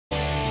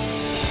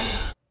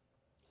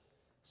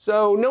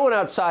So no one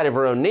outside of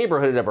her own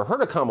neighborhood had ever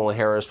heard of Kamala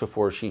Harris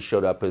before she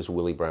showed up as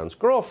Willie Brown's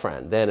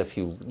girlfriend. Then a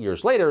few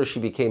years later,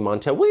 she became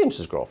Montel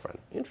Williams' girlfriend.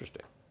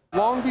 Interesting.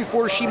 Long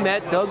before she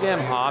met Doug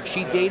Emhoff,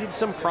 she dated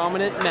some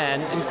prominent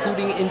men,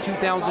 including in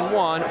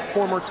 2001,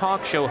 former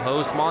talk show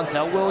host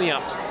Montel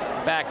Williams.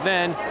 Back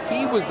then,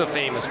 he was the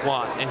famous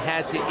one and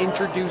had to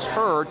introduce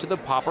her to the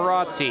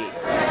paparazzi.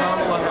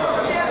 Kamala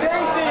Harris.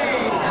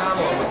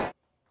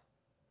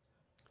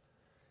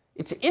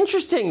 It's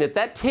interesting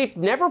that tape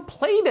never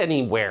played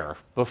anywhere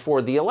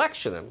before the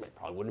election. It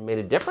probably wouldn't have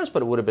made a difference,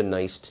 but it would have been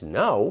nice to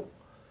know.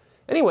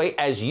 Anyway,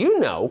 as you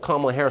know,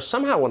 Kamala Harris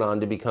somehow went on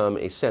to become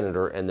a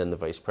senator and then the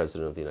vice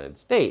president of the United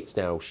States.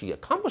 Now, she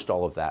accomplished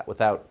all of that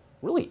without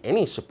really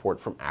any support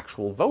from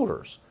actual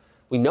voters.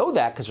 We know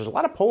that because there's a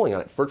lot of polling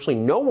on it. Virtually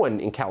no one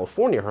in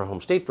California, her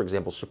home state, for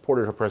example,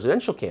 supported her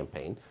presidential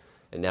campaign.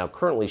 And now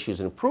currently she has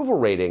an approval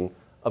rating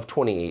of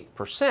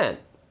 28%,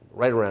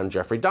 right around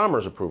Jeffrey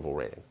Dahmer's approval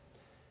rating.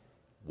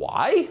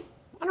 Why?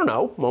 I don't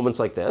know. Moments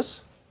like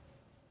this.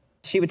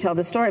 She would tell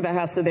the story about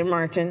how so they're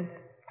marching.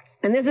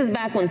 And this is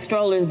back when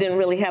strollers didn't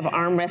really have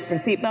armrests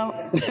and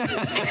seatbelts.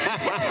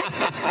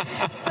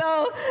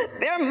 So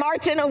they're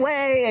marching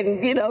away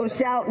and, you know,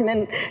 shouting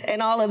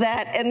and all of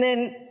that. And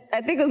then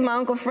I think it was my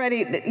Uncle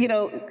Freddie, you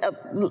know,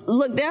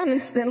 looked down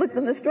and looked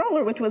in the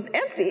stroller, which was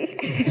empty,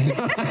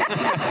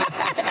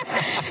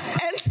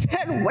 and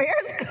said,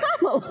 "Where's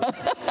Kamala?"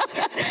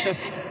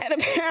 And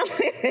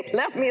apparently they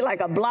left me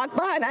like a block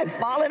behind. I'd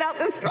fallen out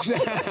the stroller.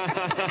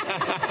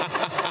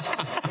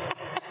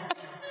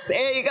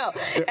 There you go.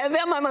 And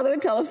then my mother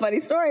would tell a funny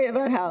story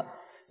about how,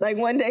 like,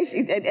 one day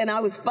and I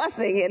was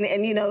fussing,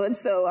 and you know, and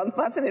so I'm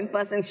fussing and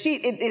fussing.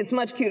 It's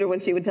much cuter when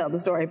she would tell the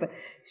story, but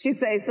she'd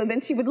say, so then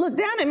she would look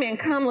down at me and,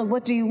 Kamala,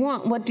 what do you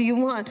want? What do you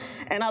want?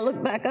 And I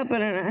looked back up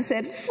at her and I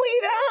said,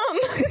 freedom.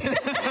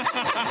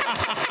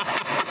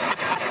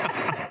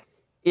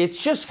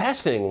 It's just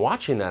fascinating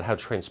watching that, how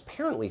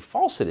transparently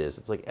false it is.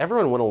 It's like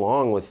everyone went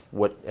along with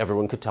what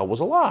everyone could tell was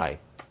a lie.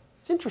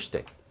 It's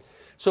interesting.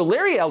 So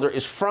Larry Elder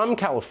is from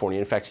California.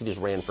 In fact, he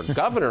just ran for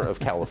governor of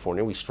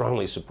California. We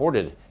strongly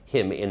supported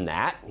him in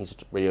that. He's a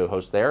radio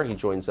host there. He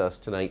joins us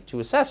tonight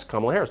to assess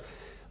Kamala Harris.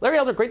 Larry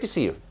Elder, great to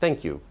see you.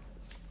 Thank you.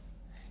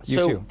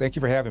 You too. Thank you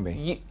for having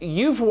me.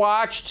 You've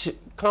watched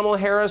Kamala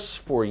Harris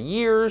for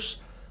years.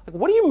 Like,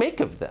 what do you make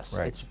of this?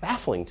 Right. It's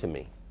baffling to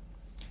me.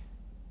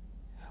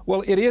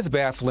 Well, it is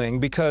baffling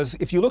because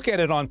if you look at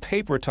it on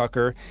paper,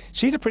 Tucker,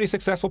 she's a pretty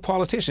successful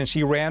politician.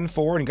 She ran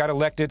for and got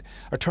elected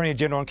Attorney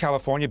General in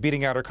California,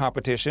 beating out her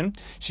competition.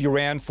 She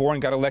ran for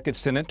and got elected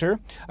senator,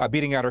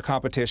 beating out her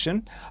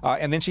competition.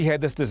 And then she had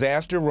this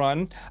disaster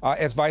run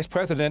as vice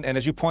president. And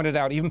as you pointed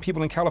out, even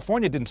people in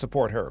California didn't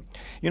support her.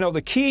 You know,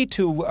 the key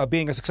to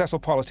being a successful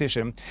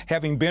politician,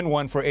 having been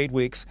one for 8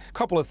 weeks, a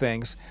couple of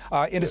things.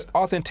 It is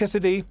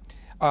authenticity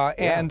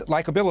and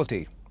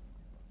likability.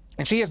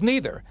 And she has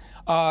neither.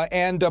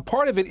 And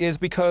part of it is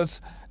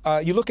because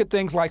you look at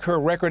things like her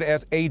record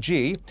as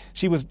AG.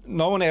 She was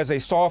known as a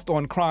soft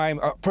on crime,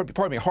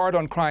 hard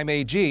on crime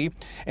AG.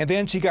 And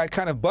then she got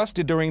kind of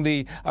busted during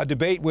the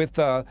debate with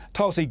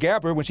Tulsi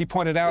Gabbard when she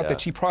pointed out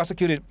that she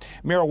prosecuted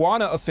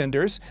marijuana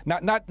offenders,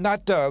 not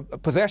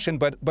possession,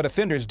 but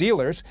offenders,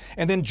 dealers,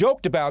 and then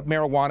joked about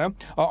marijuana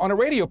on a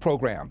radio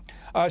program.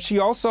 She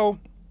also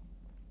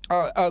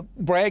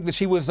bragged that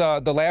she was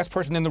the last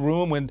person in the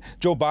room when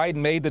Joe Biden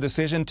made the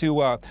decision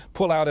to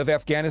pull out of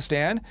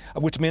Afghanistan,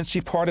 which means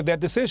she's part of that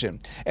decision.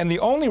 And the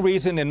only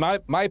reason, in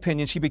my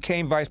opinion, she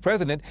became vice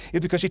president is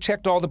because she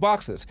checked all the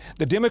boxes.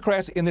 The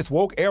Democrats in this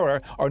woke era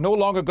are no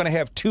longer going to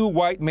have 2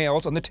 white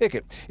males on the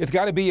ticket. It's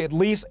got to be at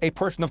least a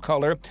person of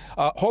color,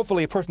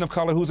 hopefully a person of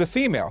color who's a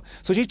female.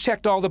 So she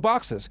checked all the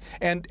boxes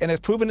and has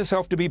proven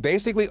herself to be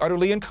basically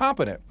utterly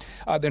incompetent.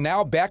 They're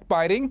now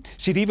backbiting.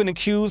 She'd even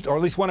accused, or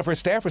at least one of her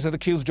staffers has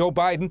accused Joe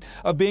Biden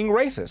of being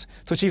racist.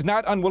 So she's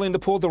not unwilling to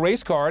pull the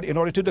race card in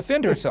order to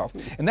defend herself.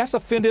 And that's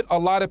offended a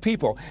lot of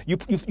people. You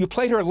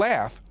played her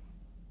laugh.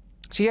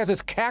 She has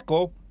this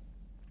cackle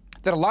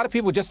that a lot of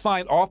people just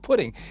find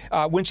off-putting.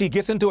 When she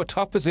gets into a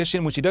tough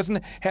position, when she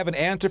doesn't have an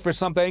answer for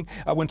something,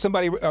 when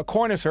somebody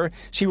corners her,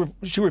 she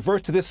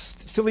reverts to this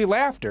silly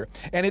laughter,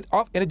 and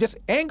it just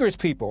angers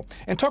people.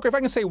 And Tucker, if I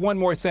can say one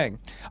more thing,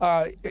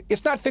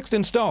 it's not fixed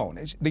in stone.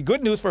 The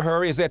good news for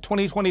her is that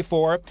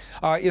 2024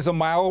 is a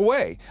mile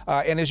away,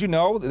 and as you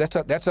know,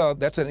 that's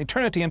an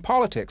eternity in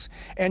politics,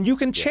 and you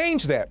can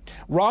change that.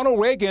 Ronald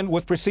Reagan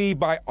was perceived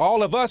by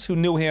all of us who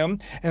knew him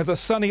as a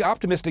sunny,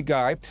 optimistic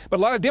guy, but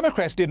a lot of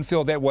Democrats didn't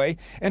feel that way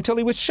until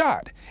he was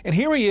shot. And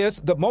here he is,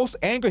 the most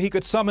anger he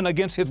could summon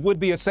against his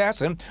would-be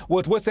assassin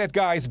was what's that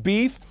guy's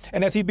beef?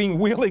 And as he's being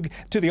wheeled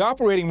to the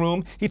operating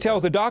room, he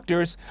tells the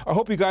doctors, I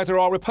hope you guys are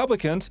all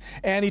Republicans.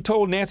 And he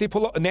told Nancy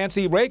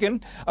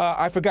Reagan,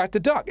 I forgot to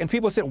duck. And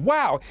people said,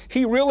 wow,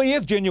 he really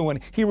is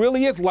genuine. He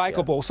really is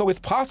likable. So it's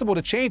possible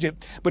to change it.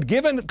 But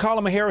given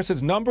Kamala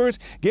Harris's numbers,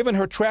 given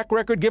her track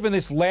record, given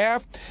this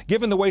laugh,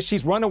 given the way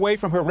she's run away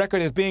from her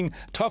record as being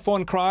tough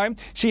on crime,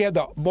 she had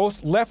the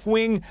most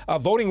left-wing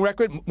voting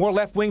record, more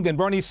left-wing than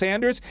Bernie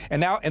Sanders,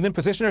 and then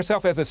position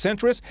herself as a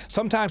centrist.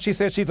 Sometimes she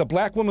says she's a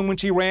black woman when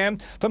she ran.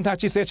 Sometimes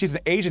she says she's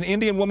an Asian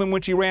Indian woman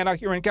when she ran out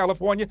here in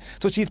California.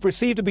 So she's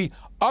perceived to be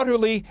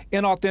utterly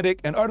inauthentic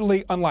and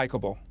utterly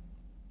unlikable.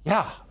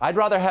 Yeah, I'd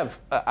rather have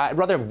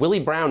Willie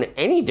Brown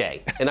any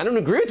day. And I don't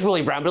agree with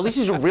Willie Brown, but at least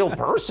he's a real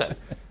person.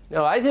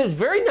 No, I did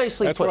very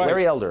nicely put. Right.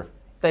 Larry Elder,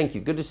 thank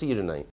you. Good to see you tonight.